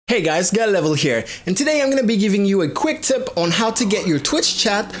Hey guys, Get Level here, and today I'm going to be giving you a quick tip on how to get your Twitch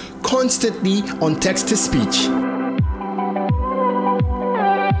chat constantly on text-to-speech.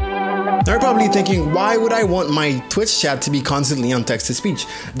 Now you're probably thinking, why would I want my Twitch chat to be constantly on text-to-speech?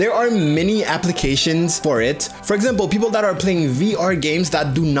 There are many applications for it. For example, people that are playing VR games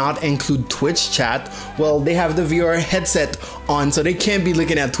that do not include Twitch chat, well, they have the VR headset on, so they can't be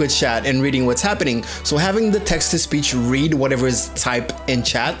looking at Twitch chat and reading what's happening. So having the text-to-speech read whatever is typed in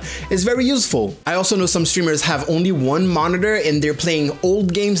chat is very useful. I also know some streamers have only one monitor and they're playing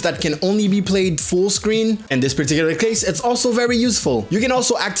old games that can only be played full screen. In this particular case, it's also very useful. You can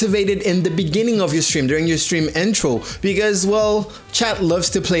also activate it in the beginning of your stream, during your stream intro, because, well, chat loves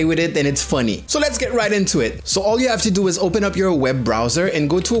to play with it and it's funny. So let's get right into it. So all you have to do is open up your web browser and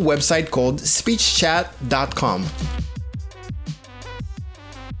go to a website called speechchat.com.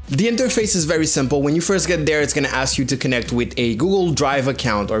 The interface is very simple. When you first get there, it's going to ask you to connect with a Google Drive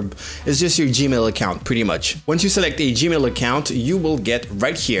account, or it's just your Gmail account pretty much. Once you select a Gmail account, you will get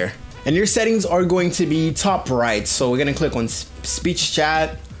right here. And your settings are going to be top right. So we're going to click on speech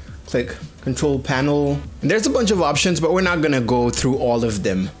chat, click control panel. And there's a bunch of options, but we're not going to go through all of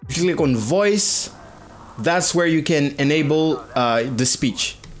them. If you click on voice, that's where you can enable the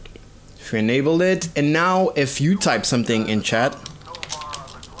speech. If you enable it, and now if you type something in chat,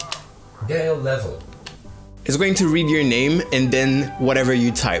 Gale Level, it's going to read your name and then whatever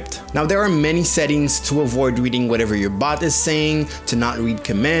you typed. Now there are many settings to avoid reading whatever your bot is saying, to not read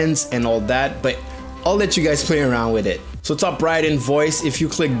commands and all that, but I'll let you guys play around with it. So top right in voice, if you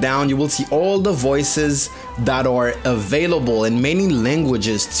click down, you will see all the voices that are available in many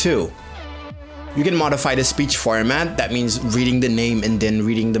languages too. You can modify the speech format. That means reading the name and then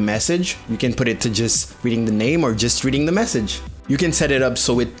reading the message. You can put it to just reading the name or just reading the message. You can set it up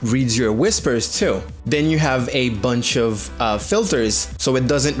so it reads your whispers too. Then you have a bunch of filters so it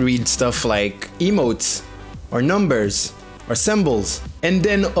doesn't read stuff like emotes or numbers or symbols. And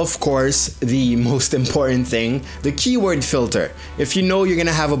then of course, the most important thing, the keyword filter. If you know you're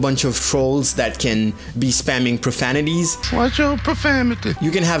gonna have a bunch of trolls that can be spamming profanities, watch your profanity,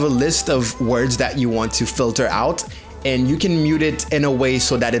 you can have a list of words that you want to filter out, and you can mute it in a way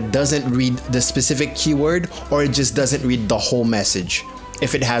so that it doesn't read the specific keyword, or it just doesn't read the whole message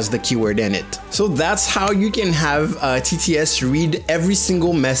if it has the keyword in it. So that's how you can have TTS read every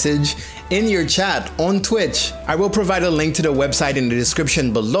single message in your chat on Twitch. I will provide a link to the website in the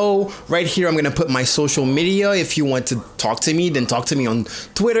description below. Right here, I'm gonna put my social media. If you want to talk to me, then talk to me on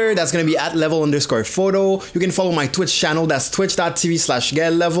Twitter. That's gonna be @level_photo. You can follow my Twitch channel. That's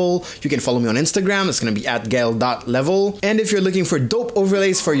twitch.tv/GaelLevel. You can follow me on Instagram. That's gonna be @gael.level. And if you're looking for dope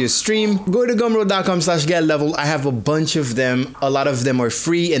overlays for your stream, go to gumroad.com/GaelLevel. I have a bunch of them. A lot of them are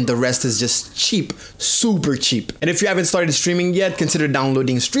free and the rest is just cheap, super cheap. And if you haven't started streaming yet, consider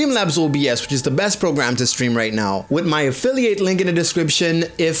downloading Streamlabs OBS, which is the best program to stream right now. With my affiliate link in the description,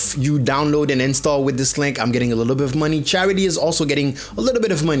 if you download and install with this link, I'm getting a little bit of money. Charity is also getting a little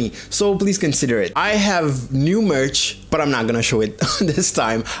bit of money, so please consider it. I have new merch, but I'm not gonna show it this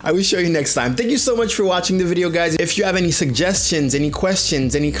time. I will show you next time. Thank you so much for watching the video, guys. If you have any suggestions, any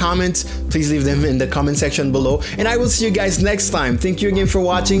questions, any comments, please leave them in the comment section below, and I will see you guys next time. Thank you again for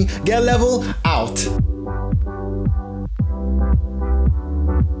watching. Get Level out.